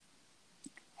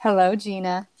Hello,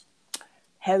 Gina.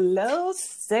 Hello,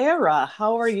 Sarah.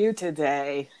 How are you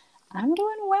today? I'm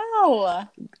doing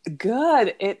well.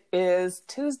 Good. It is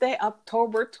Tuesday,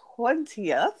 October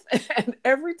 20th. And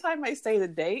every time I say the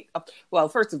date, well,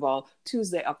 first of all,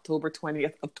 Tuesday, October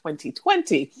 20th of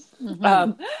 2020. hmm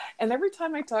Um, and every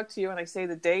time I talk to you and I say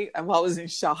the date, I'm always in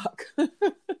shock.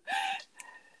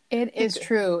 It is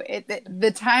true.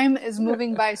 The time is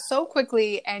moving by so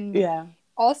quickly and Yeah,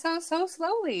 also so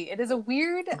slowly. It is a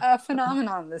weird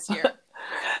phenomenon this year.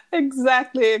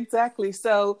 exactly.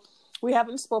 So we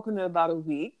haven't spoken in about a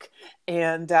week.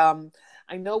 And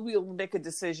I know we'll make a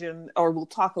decision or we'll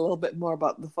talk a little bit more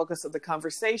about the focus of the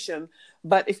conversation.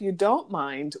 But if you don't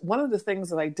mind, one of the things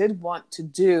that I did want to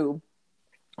do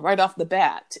right off the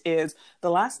bat is the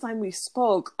last time we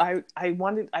spoke, I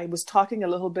was talking a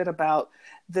little bit about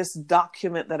this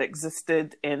document that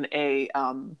existed in a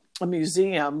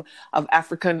museum of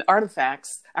African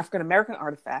American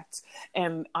artifacts,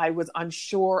 and I was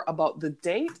unsure about the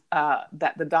date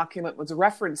that the document was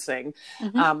referencing.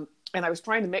 hmm Um, and I was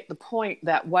trying to make the point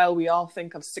that while we all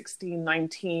think of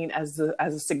 1619 as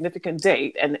a significant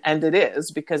date, and it is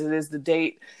because it is the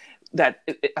date that,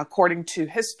 according to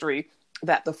history,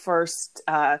 that the first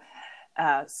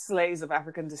slaves of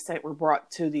African descent were brought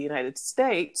to the United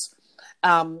States.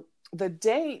 The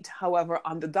date, however,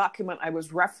 on the document I was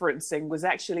referencing was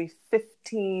actually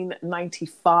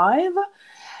 1595.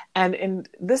 And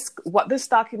what this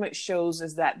document shows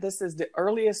is that this is the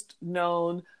earliest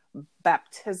known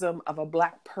baptism of a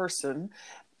Black person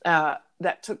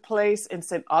that took place in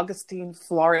St. Augustine,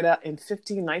 Florida in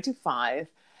 1595.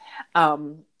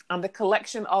 And the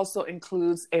collection also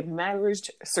includes a marriage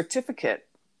certificate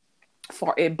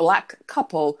for a Black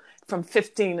couple from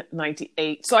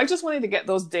 1598. So I just wanted to get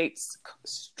those dates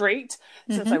straight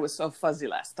since I was so fuzzy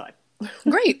last time.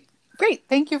 Great. Great.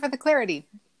 Thank you for the clarity.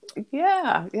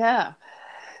 Yeah.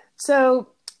 So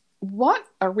what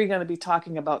are we going to be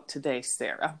talking about today,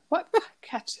 Sarah? What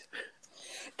catch?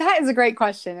 That is a great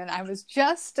question. And I was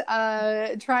just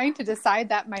trying to decide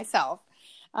that myself.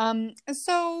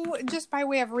 So just by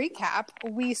way of recap,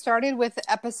 we started with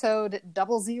episode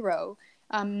 00,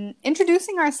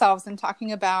 introducing ourselves and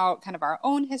talking about kind of our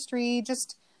own history,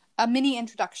 just a mini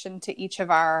introduction to each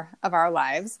of our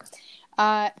lives.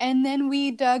 And then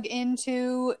we dug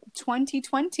into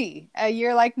 2020, a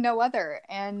year like no other,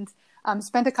 and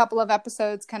spent a couple of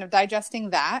episodes kind of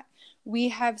digesting that. We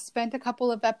have spent a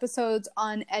couple of episodes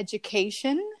on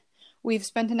education. We've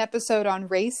spent an episode on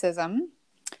racism.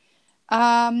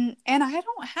 And I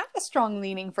don't have a strong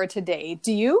leaning for today.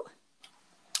 Do you?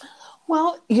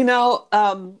 Well,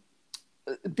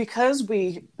 because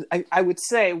I would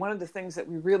say one of the things that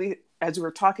we really, as we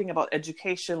were talking about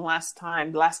education the last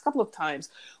couple of times,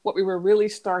 what we were really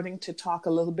starting to talk a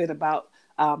little bit about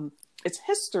its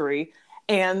history.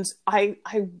 And I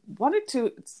wanted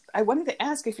to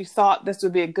ask if you thought this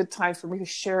would be a good time for me to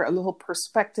share a little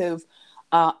perspective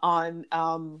on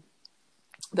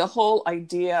the whole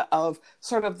idea of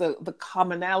sort of the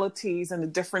commonalities and the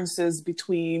differences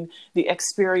between the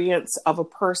experience of a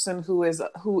person who is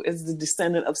the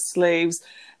descendant of slaves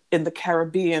in the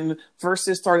Caribbean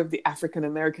versus sort of the African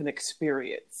American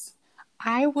experience.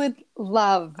 I would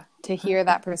love to hear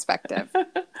that perspective.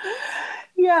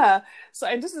 Yeah. So,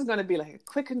 and this is going to be like a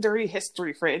quick and dirty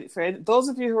history for those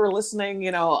of you who are listening.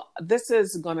 This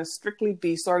is going to strictly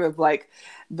be sort of like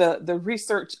the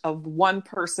research of one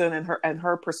person and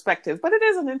her perspective, but it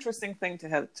is an interesting thing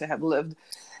to have lived.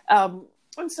 And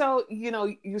so,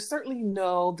 you certainly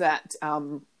know that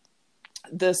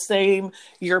the same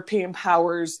European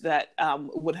powers that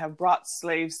would have brought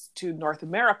slaves to North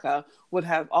America would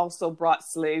have also brought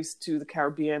slaves to the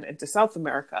Caribbean and to South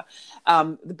America.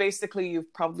 Basically,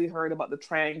 you've probably heard about the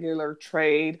triangular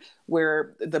trade,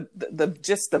 where the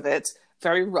gist of it,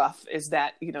 very rough, is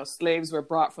that slaves were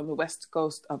brought from the west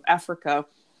coast of Africa,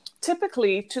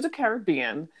 typically to the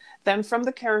Caribbean. Then from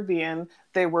the Caribbean,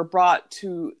 they were brought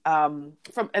to from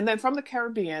the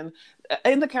Caribbean.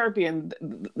 In the Caribbean,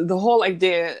 the whole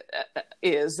idea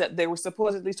is that they were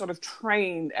supposedly sort of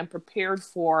trained and prepared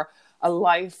for a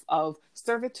life of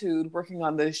servitude, working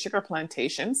on the sugar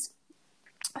plantations.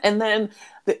 And then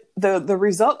the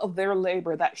result of their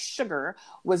labor, that sugar,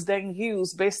 was then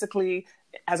used basically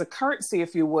as a currency,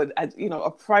 if you would, as,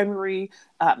 a primary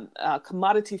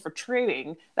commodity for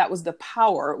trading. That was the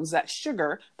power. It was that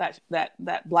sugar, the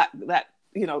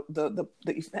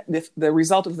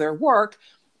result of their work.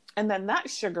 And then that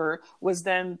sugar was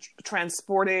then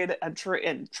transported and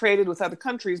traded with other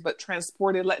countries, but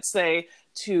transported, let's say,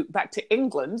 back to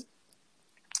England.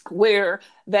 where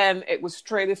then it was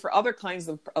traded for other kinds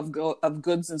of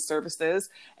goods and services.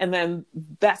 And then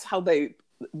that's how they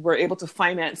were able to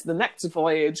finance the next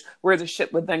voyage, where the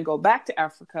ship would then go back to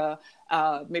Africa,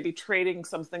 maybe trading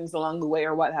some things along the way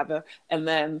or whatever. And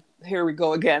then here we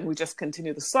go again. We just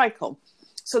continue the cycle.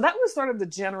 So that was sort of the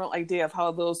general idea of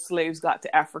how those slaves got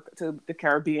to Africa, to the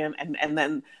Caribbean, and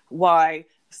then why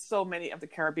so many of the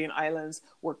Caribbean islands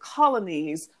were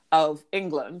colonies of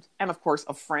England, and of course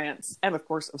of France, and of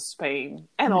course of Spain,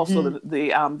 and also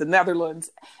the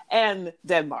Netherlands and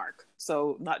Denmark.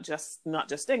 So not just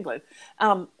England,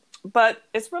 but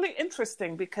it's really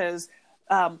interesting because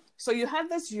so you had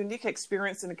this unique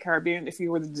experience in the Caribbean if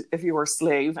you were a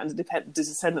slave and the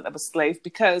descendant of a slave,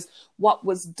 because what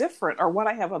was different, or what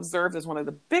I have observed as one of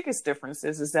the biggest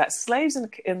differences, is that slaves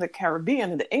in the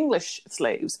Caribbean, and the English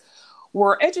slaves,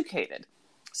 were educated.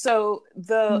 So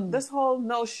this whole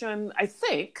notion, I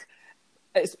think,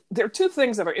 there are two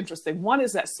things that are interesting. One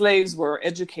is that slaves were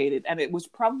educated, and it was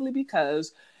probably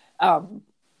because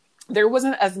there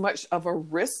wasn't as much of a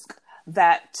risk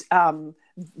that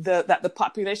the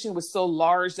population was so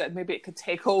large that maybe it could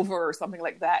take over or something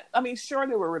like that. I mean, sure,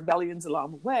 there were rebellions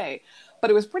along the way, but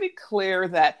it was pretty clear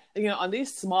that, on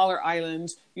these smaller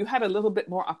islands, you had a little bit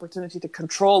more opportunity to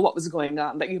control what was going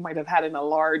on that you might have had in a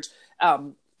large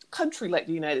country like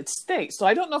the United States. So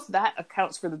I don't know if that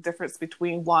accounts for the difference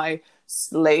between why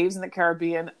slaves in the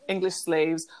Caribbean, English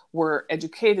slaves, were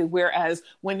educated, whereas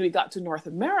when we got to North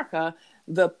America,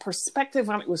 the perspective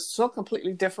on it was so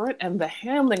completely different, and the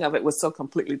handling of it was so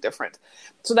completely different.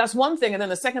 So that's one thing. And then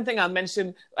the second thing I'll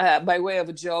mention by way of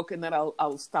a joke, and then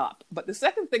I'll stop. But the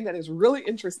second thing that is really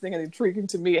interesting and intriguing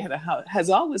to me, and has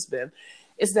always been,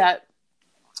 is that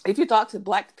if you talk to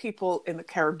Black people in the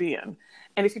Caribbean,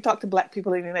 and if you talk to Black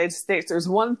people in the United States, there's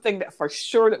one thing that for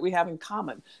sure that we have in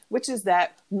common, which is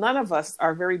that none of us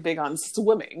are very big on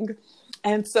swimming.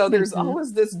 And so there's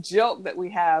always this joke that we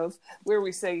have where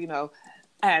we say,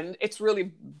 and it's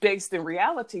really based in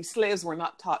reality, slaves were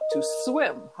not taught to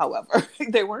swim, however.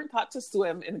 They weren't taught to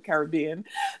swim in the Caribbean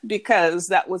because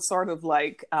that was sort of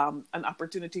like an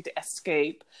opportunity to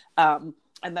escape,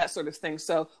 and that sort of thing.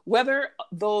 So whether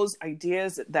those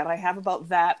ideas that I have about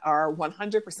that are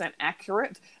 100%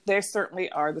 accurate, there certainly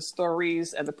are the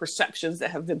stories and the perceptions that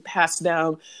have been passed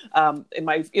down in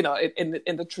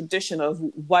the tradition of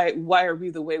why are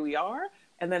we the way we are?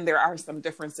 And then there are some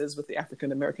differences with the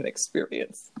African American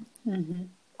experience. Mm-hmm.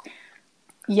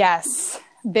 Yes,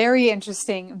 very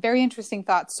interesting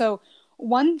thoughts. So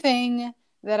one thing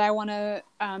that I want to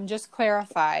just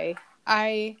clarify,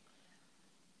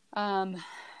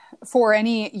 for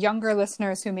any younger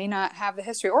listeners who may not have the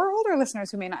history, or older listeners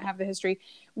who may not have the history,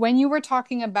 when you were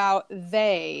talking about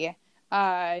they,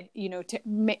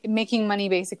 making money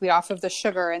basically off of the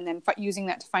sugar and then using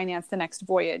that to finance the next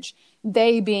voyage,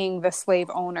 they being the slave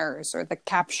owners or the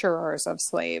capturers of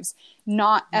slaves,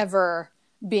 not ever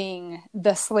being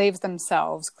the slaves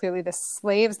themselves. Clearly the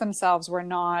slaves themselves were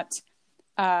not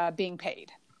being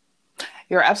paid.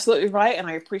 You're absolutely right. And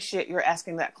I appreciate your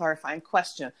asking that clarifying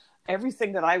question.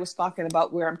 Everything that I was talking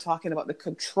about, where I'm talking about the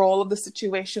control of the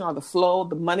situation or the flow of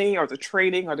the money or the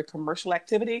trading or the commercial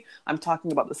activity, I'm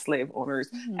talking about the slave owners.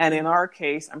 Mm-hmm. And in our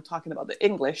case, I'm talking about the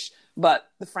English, but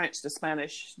the French, the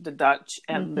Spanish, the Dutch,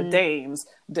 and the Danes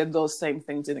did those same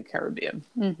things in the Caribbean.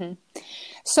 Mm-hmm.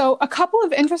 So a couple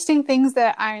of interesting things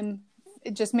that I'm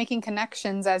just making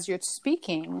connections as you're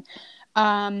speaking.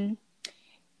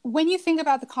 When you think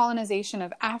about the colonization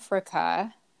of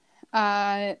Africa,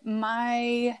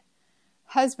 my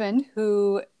husband,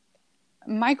 who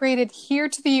migrated here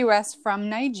to the U.S. from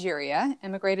Nigeria,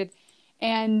 immigrated,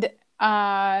 and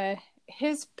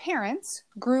his parents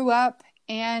grew up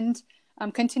and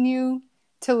continue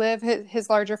to live, his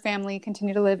larger family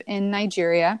continue to live in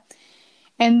Nigeria.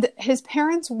 And his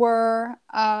parents were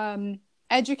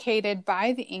educated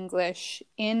by the English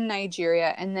in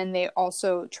Nigeria, and then they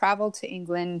also traveled to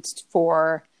England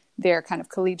for their kind of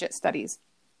collegiate studies.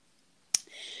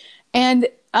 And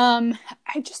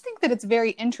I just think that it's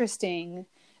very interesting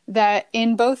that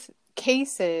in both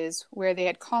cases where they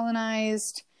had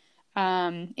colonized,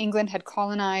 England had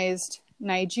colonized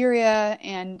Nigeria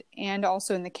and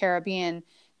also in the Caribbean,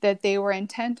 that they were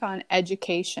intent on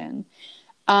education.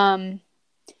 I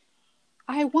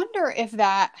wonder if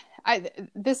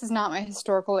this is not my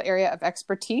historical area of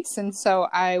expertise, and so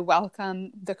I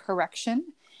welcome the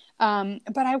correction.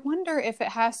 But I wonder if it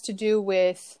has to do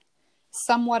with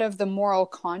somewhat of the moral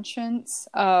conscience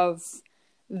of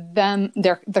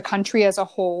the country as a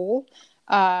whole,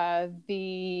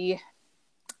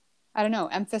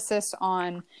 emphasis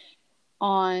on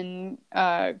on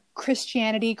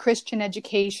Christianity, Christian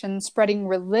education, spreading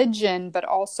religion, but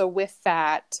also with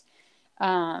that,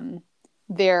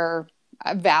 their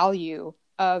value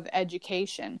of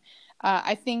education.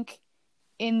 I think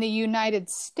in the United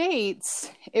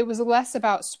States, it was less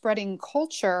about spreading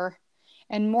culture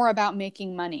and more about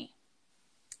making money.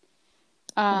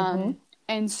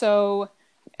 And so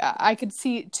I could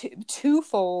see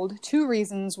two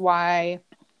reasons why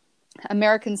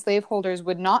American slaveholders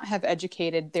would not have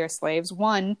educated their slaves.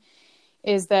 One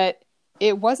is that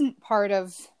it wasn't part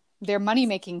of their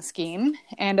money-making scheme.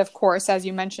 And of course, as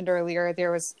you mentioned earlier,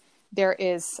 there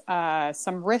is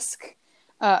some risk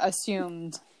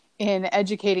assumed in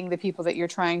educating the people that you're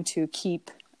trying to keep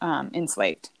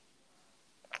enslaved.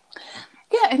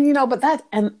 Yeah,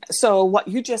 and so what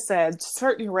you just said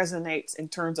certainly resonates in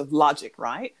terms of logic,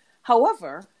 right?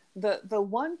 However, the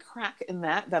one crack in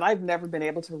that I've never been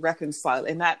able to reconcile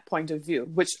in that point of view,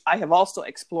 which I have also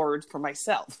explored for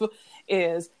myself,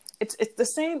 is it's the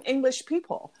same English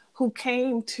people who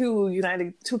came to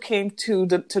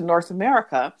North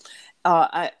America,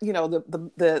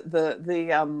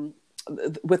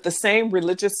 with the same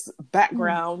religious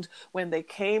background when they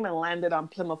came and landed on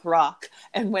Plymouth Rock,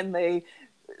 and when they,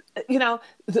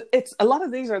 it's a lot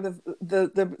of these are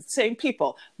the same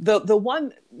people. The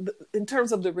one in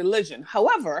terms of the religion,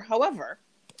 however,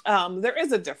 there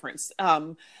is a difference.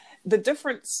 The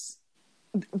difference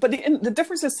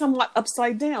is somewhat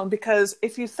upside down, because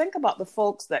if you think about the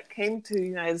folks that came to the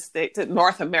United States, to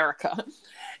North America,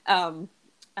 and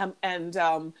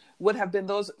would have been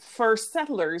those first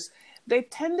settlers, they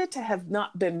tended to have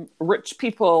not been rich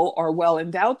people or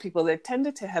well-endowed people. They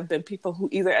tended to have been people who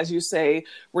either, as you say,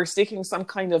 were seeking some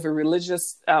kind of a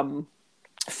religious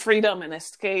freedom and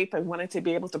escape, and wanted to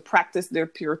be able to practice their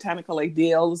puritanical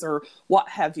ideals or what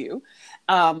have you.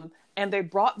 And they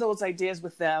brought those ideas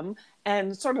with them,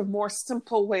 and sort of more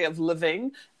simple way of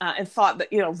living, and thought that,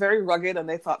 very rugged, and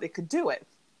they thought they could do it.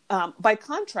 By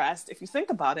contrast, if you think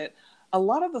about it, a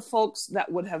lot of the folks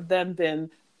that would have then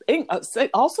been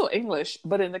also English,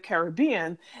 but in the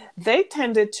Caribbean, they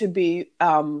tended to be,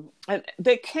 and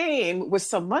they came with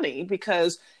some money,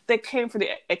 because they came for the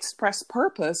express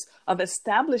purpose of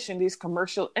establishing these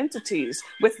commercial entities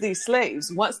with these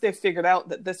slaves, once they figured out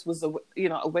that this was a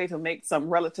way to make some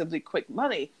relatively quick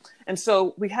money. And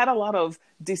so we had a lot of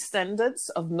descendants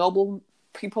of noble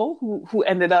people who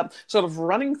ended up sort of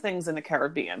running things in the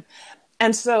Caribbean.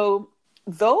 And so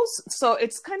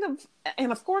it's kind of,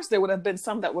 and of course there would have been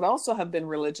some that would also have been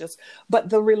religious, but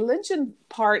the religion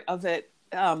part of it,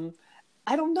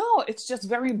 I don't know, it's just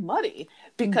very muddy,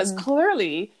 because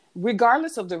clearly,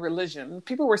 regardless of the religion,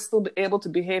 people were still able to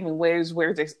behave in ways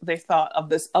where they thought of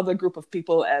this other group of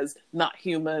people as not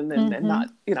human and not,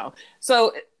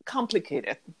 so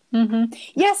complicated.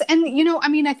 Yes. And,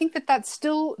 I think that that's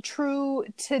still true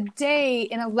today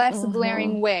in a less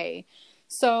glaring way.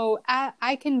 So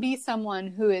I can be someone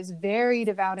who is very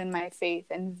devout in my faith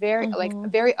and very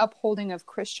very upholding of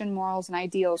Christian morals and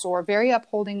ideals, or very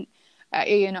upholding.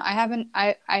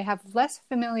 I have less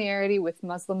familiarity with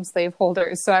Muslim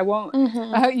slaveholders, so I won't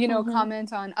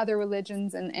comment on other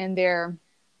religions and their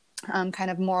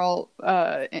kind of moral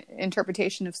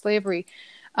interpretation of slavery.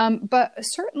 But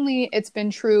certainly, it's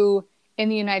been true in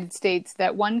the United States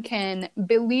that one can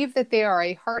believe that they are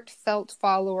a heartfelt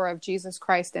follower of Jesus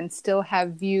Christ and still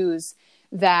have views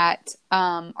that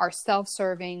are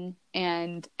self-serving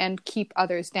and keep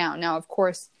others down. Now, of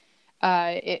course,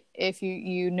 if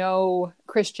you know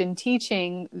Christian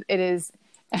teaching, it is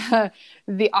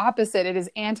the opposite. It is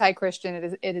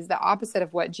anti-Christian. It is the opposite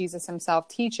of what Jesus himself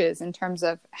teaches in terms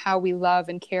of how we love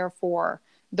and care for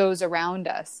those around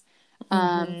us.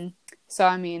 So,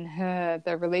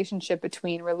 the relationship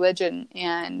between religion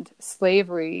and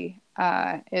slavery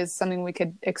is something we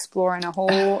could explore in a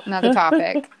whole another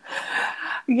topic.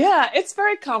 Yeah, it's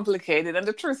very complicated. And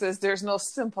the truth is, there's no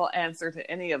simple answer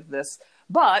to any of this.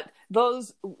 But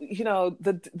those,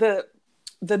 the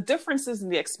differences in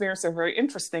the experience are very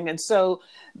interesting. And so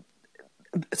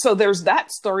there's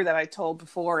that story that I told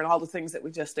before and all the things that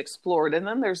we just explored. And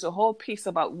then there's a whole piece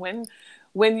about when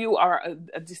you are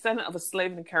a descendant of a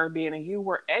slave in the Caribbean and you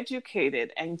were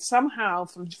educated, and somehow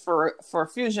for a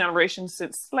few generations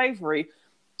since slavery,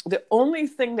 the only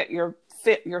thing that your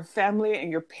family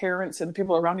and your parents and the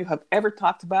people around you have ever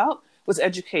talked about was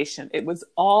education. It was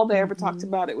all they ever talked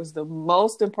about. It was the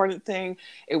most important thing.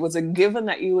 It was a given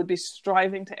that you would be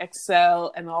striving to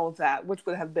excel and all of that, which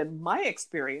would have been my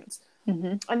experience.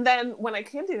 And then when I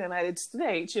came to the United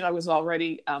States, I was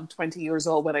already 20 years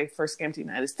old when I first came to the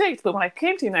United States. But when I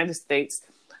came to the United States,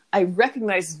 I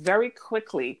recognized very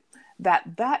quickly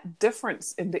that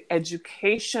difference in the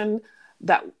education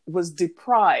that was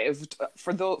deprived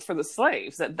for the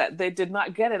slaves, that they did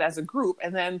not get it as a group,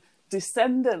 and then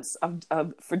descendants of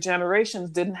for generations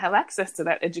didn't have access to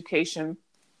that education,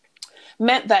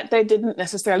 meant that they didn't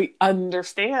necessarily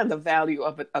understand the value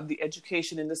of the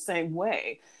education in the same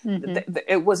way. Mm-hmm.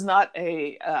 It was not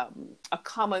a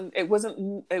common. It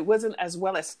wasn't as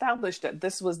well established that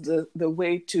this was the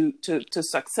way to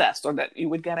success, or that you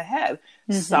would get ahead.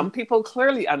 Mm-hmm. Some people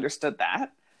clearly understood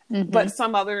that. Mm-hmm. But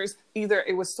some others, either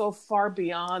it was so far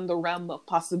beyond the realm of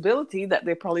possibility that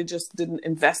they probably just didn't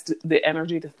invest the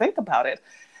energy to think about it.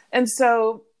 And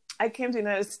so I came to the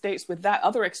United States with that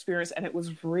other experience, and it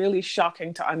was really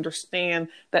shocking to understand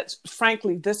that,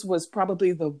 frankly, this was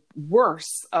probably the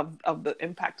worst of the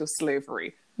impact of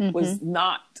slavery, mm-hmm. was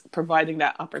not providing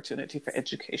that opportunity for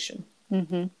education.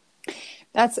 Mm-hmm.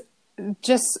 That's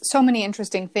just so many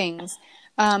interesting things.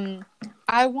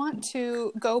 I want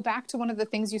to go back to one of the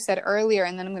things you said earlier,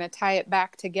 and then I'm going to tie it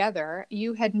back together.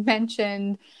 You had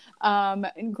mentioned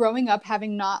growing up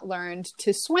having not learned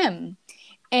to swim.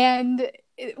 And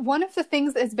one of the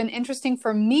things that has been interesting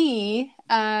for me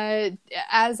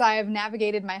as I have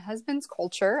navigated my husband's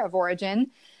culture of origin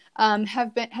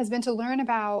has been to learn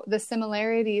about the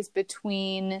similarities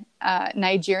between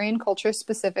Nigerian culture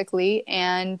specifically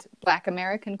and Black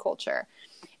American culture.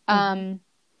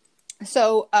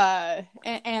 So,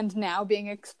 and now being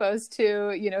exposed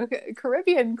to,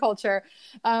 Caribbean culture.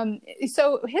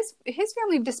 So his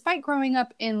family, despite growing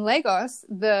up in Lagos,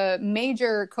 the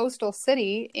major coastal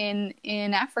city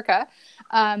in Africa,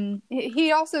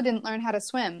 he also didn't learn how to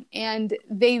swim. And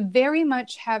they very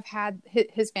much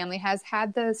his family has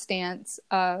had the stance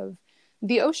of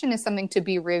the ocean is something to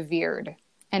be revered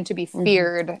and to be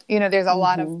feared. Mm-hmm. There's a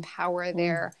lot of power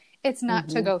there. It's not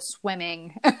to go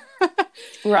swimming.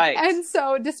 Right. And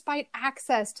so despite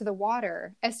access to the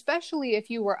water, especially if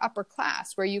you were upper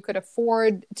class where you could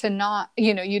afford to not,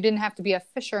 you didn't have to be a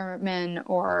fisherman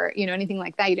or, anything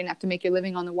like that. You didn't have to make your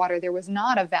living on the water. There was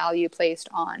not a value placed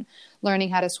on learning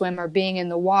how to swim or being in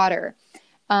the water.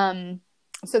 So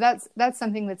that's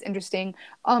something that's interesting.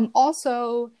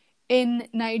 Also in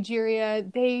Nigeria,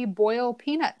 they boil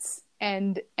peanuts.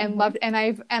 And loved, and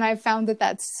I've found that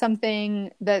that's something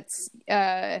that's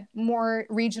more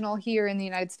regional here in the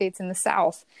United States in the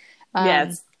South.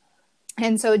 Yes.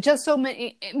 And so just so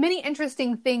many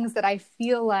interesting things that I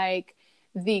feel like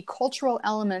the cultural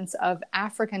elements of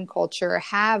African culture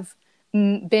have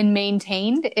been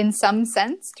maintained in some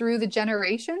sense through the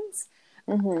generations.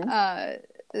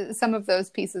 Mm-hmm. Some of those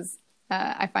pieces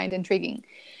I find intriguing.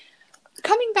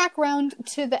 Coming back around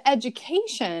to the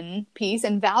education piece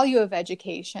and value of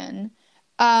education,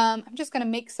 I'm just going to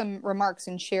make some remarks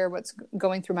and share what's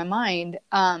going through my mind.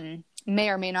 May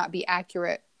or may not be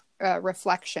accurate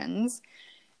reflections.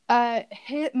 My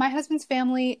husband's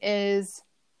family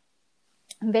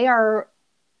they are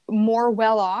more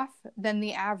well off than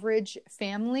the average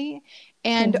family,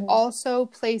 and mm-hmm. also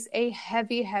place a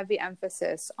heavy, heavy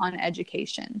emphasis on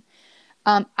education.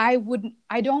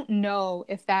 I don't know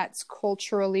if that's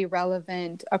culturally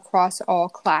relevant across all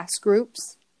class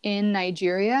groups in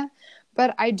Nigeria,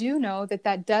 but I do know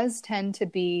that does tend to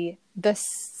be the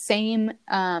same.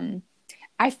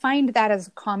 I find that as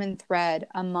a common thread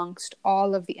amongst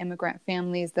all of the immigrant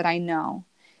families that I know.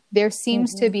 There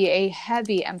seems mm-hmm. to be a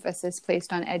heavy emphasis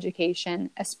placed on education,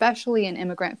 especially in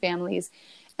immigrant families.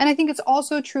 And I think it's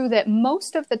also true that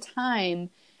most of the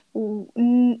time,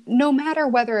 no matter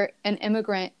whether an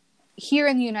immigrant here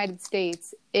in the United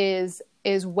States is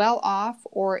well off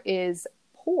or is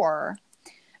poor,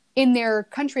 in their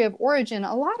country of origin,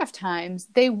 a lot of times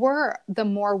they were the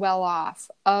more well off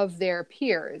of their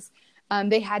peers.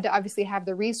 They had to obviously have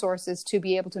the resources to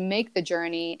be able to make the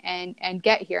journey and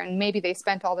get here. And maybe they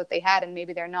spent all that they had, and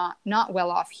maybe they're not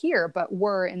well off here, but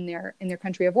were in their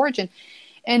country of origin.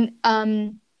 And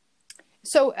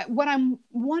so what I'm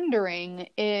wondering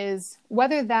is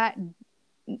whether that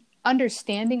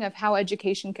understanding of how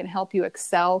education can help you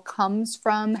excel comes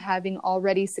from having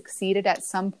already succeeded at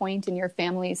some point in your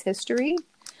family's history.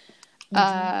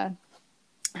 Mm-hmm.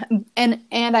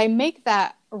 And I make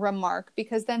that remark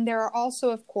because then there are also,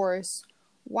 of course,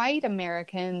 white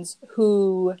Americans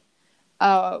who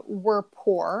were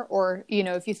poor, or,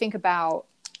 if you think about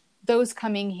those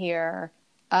coming here,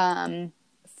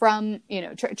 from,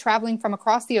 traveling from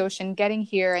across the ocean, getting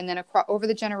here, and then over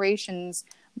the generations,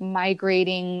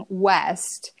 migrating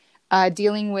west,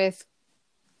 dealing with,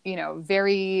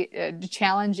 very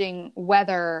challenging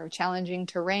weather, challenging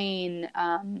terrain,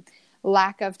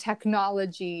 lack of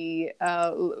technology,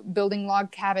 building log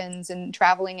cabins and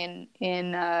traveling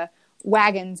in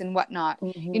wagons and whatnot.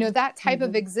 Mm-hmm. That type of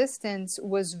Mm-hmm. existence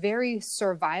was very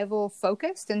survival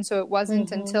focused. And so it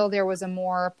wasn't until there was a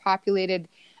more populated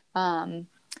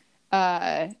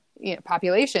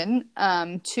population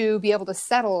to be able to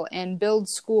settle and build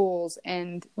schools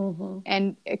and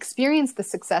experience the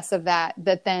success of that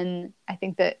then I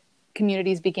think that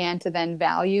communities began to then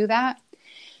value that.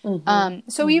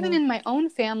 So even in my own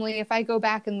family, if I go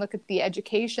back and look at the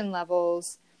education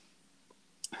levels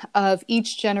of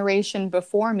each generation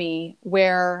before me,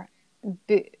 where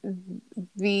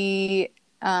my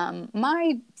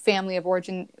family of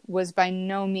origin was by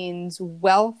no means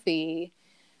wealthy,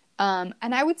 and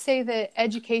I would say that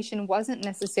education wasn't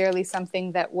necessarily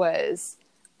something that was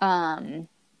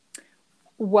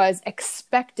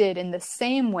expected in the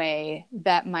same way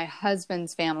that my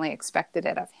husband's family expected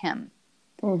it of him.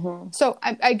 So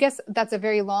I guess that's a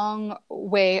very long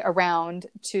way around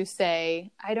to say,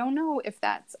 I don't know if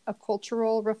that's a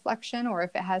cultural reflection or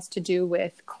if it has to do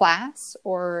with class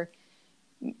or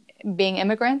being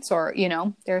immigrants, or,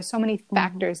 there are so many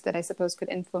factors that I suppose could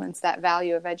influence that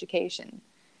value of education.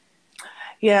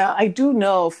 Yeah, I do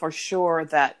know for sure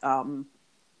that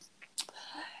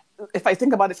if I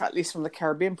think about it, at least from the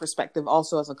Caribbean perspective,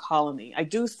 also as a colony, I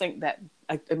do think that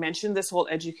I mentioned this whole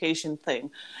education thing,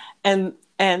 and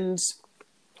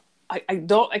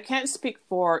I can't speak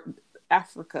for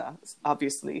Africa,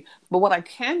 obviously, but what I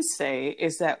can say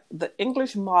is that the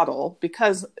English model,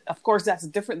 because of course that's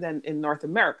different than in North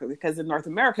America, because in North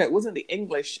America it wasn't the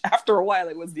English. After a while,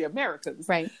 it was the Americans,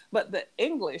 right? But the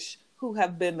English, who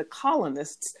have been the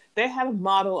colonists, they had a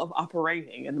model of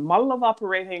operating. And the model of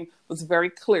operating was very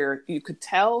clear. You could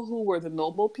tell who were the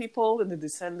noble people and the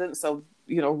descendants of,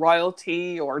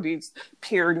 royalty, or these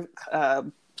peer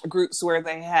groups where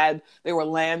they were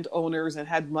landowners and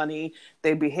had money.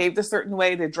 They behaved a certain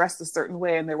way, they dressed a certain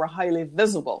way, and they were highly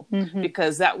visible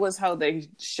because that was how they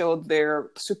showed their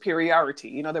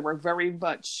superiority. They were very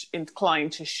much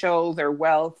inclined to show their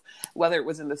wealth, whether it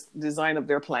was in the design of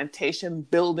their plantation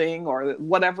building or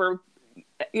whatever,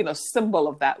 symbol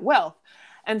of that wealth.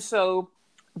 And so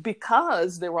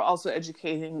because they were also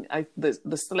educating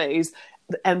the slaves,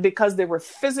 and because they were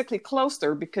physically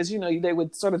closer, because, they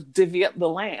would sort of divvy up the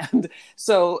land.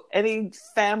 So any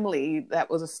family that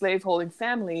was a slaveholding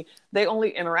family, they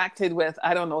only interacted with,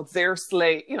 their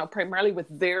slave, primarily with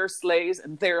their slaves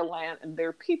and their land and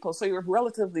their people. So you were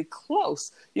relatively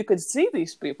close. You could see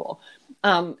these people.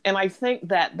 And I think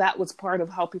that was part of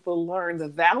how people learned the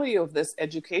value of this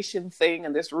education thing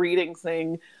and this reading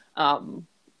thing,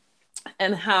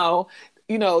 and how,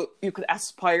 you could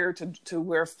aspire to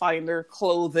wear finer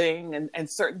clothing and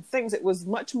certain things. It was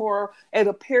much more, it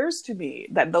appears to me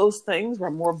that those things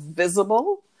were more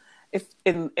visible if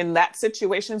in that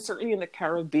situation, certainly in the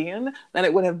Caribbean, than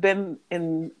it would have been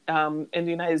in the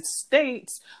United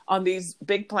States on these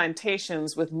big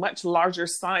plantations with much larger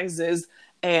sizes.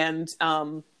 And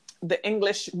the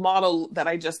English model that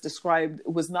I just described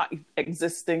was not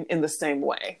existing in the same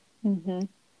way.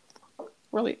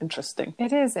 Really interesting.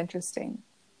 It is interesting.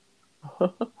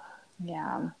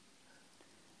 Yeah.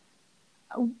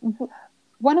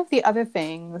 One of the other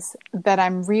things that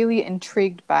I'm really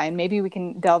intrigued by, and maybe we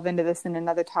can delve into this in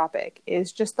another topic,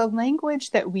 is just the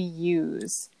language that we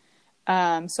use.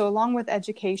 So along with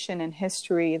education and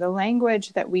history, the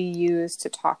language that we use to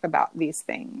talk about these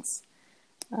things.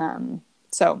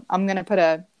 So I'm going to put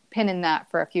a pin in that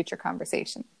for a future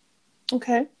conversation.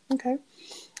 Okay.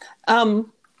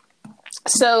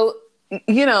 So,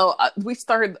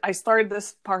 I started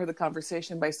this part of the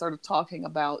conversation by sort of talking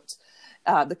about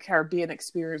the Caribbean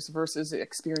experience versus the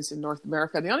experience in North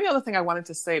America. The only other thing I wanted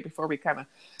to say before we kind of,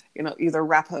 either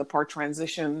wrap up or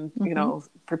transition,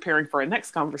 preparing for our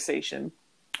next conversation,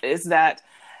 is that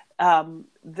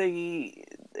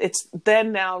it's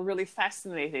then now really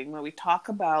fascinating when we talk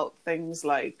about things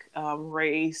like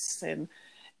race and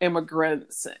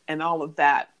immigrants and all of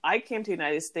that. I came to the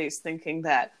United States thinking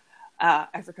that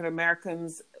African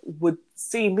Americans would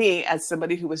see me as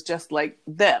somebody who was just like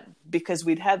them, because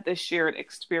we'd had this shared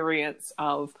experience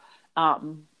of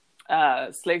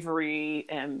slavery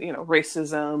and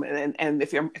racism, and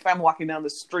if I'm walking down the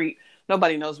street,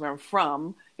 nobody knows where I'm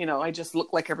from. I just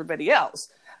look like everybody else.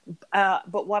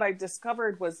 But what I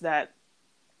discovered was that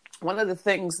one of the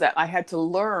things that I had to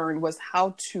learn was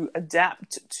how to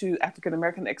adapt to African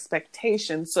American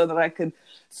expectations so that I could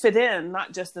fit in,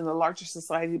 not just in the larger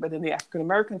society, but in the African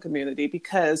American community,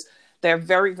 because they're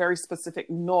very, very specific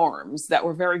norms that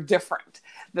were very different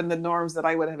than the norms that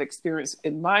I would have experienced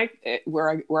in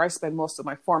where I spend most of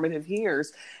my formative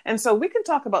years. And so we can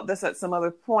talk about this at some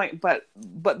other point, but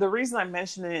the reason I'm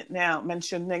mentioning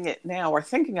it now, or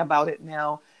thinking about it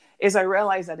now, is I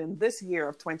realized that in this year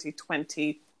of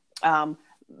 2020,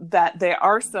 that there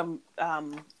are some,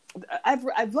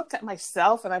 I've looked at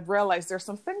myself and I've realized there's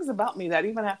some things about me that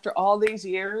even after all these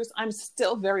years, I'm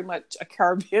still very much a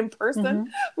Caribbean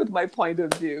person with my point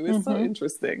of view. It's so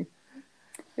interesting.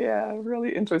 Yeah,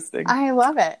 really interesting. I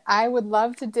love it. I would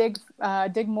love to dig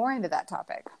more into that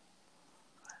topic.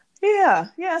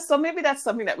 Yeah. So maybe that's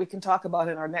something that we can talk about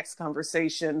in our next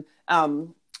conversation.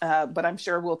 But I'm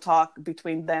sure we'll talk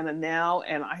between then and now.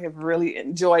 And I have really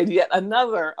enjoyed yet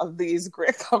another of these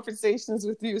great conversations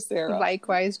with you, Sarah.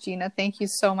 Likewise, Gina. Thank you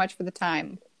so much for the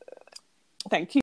time. Thank you.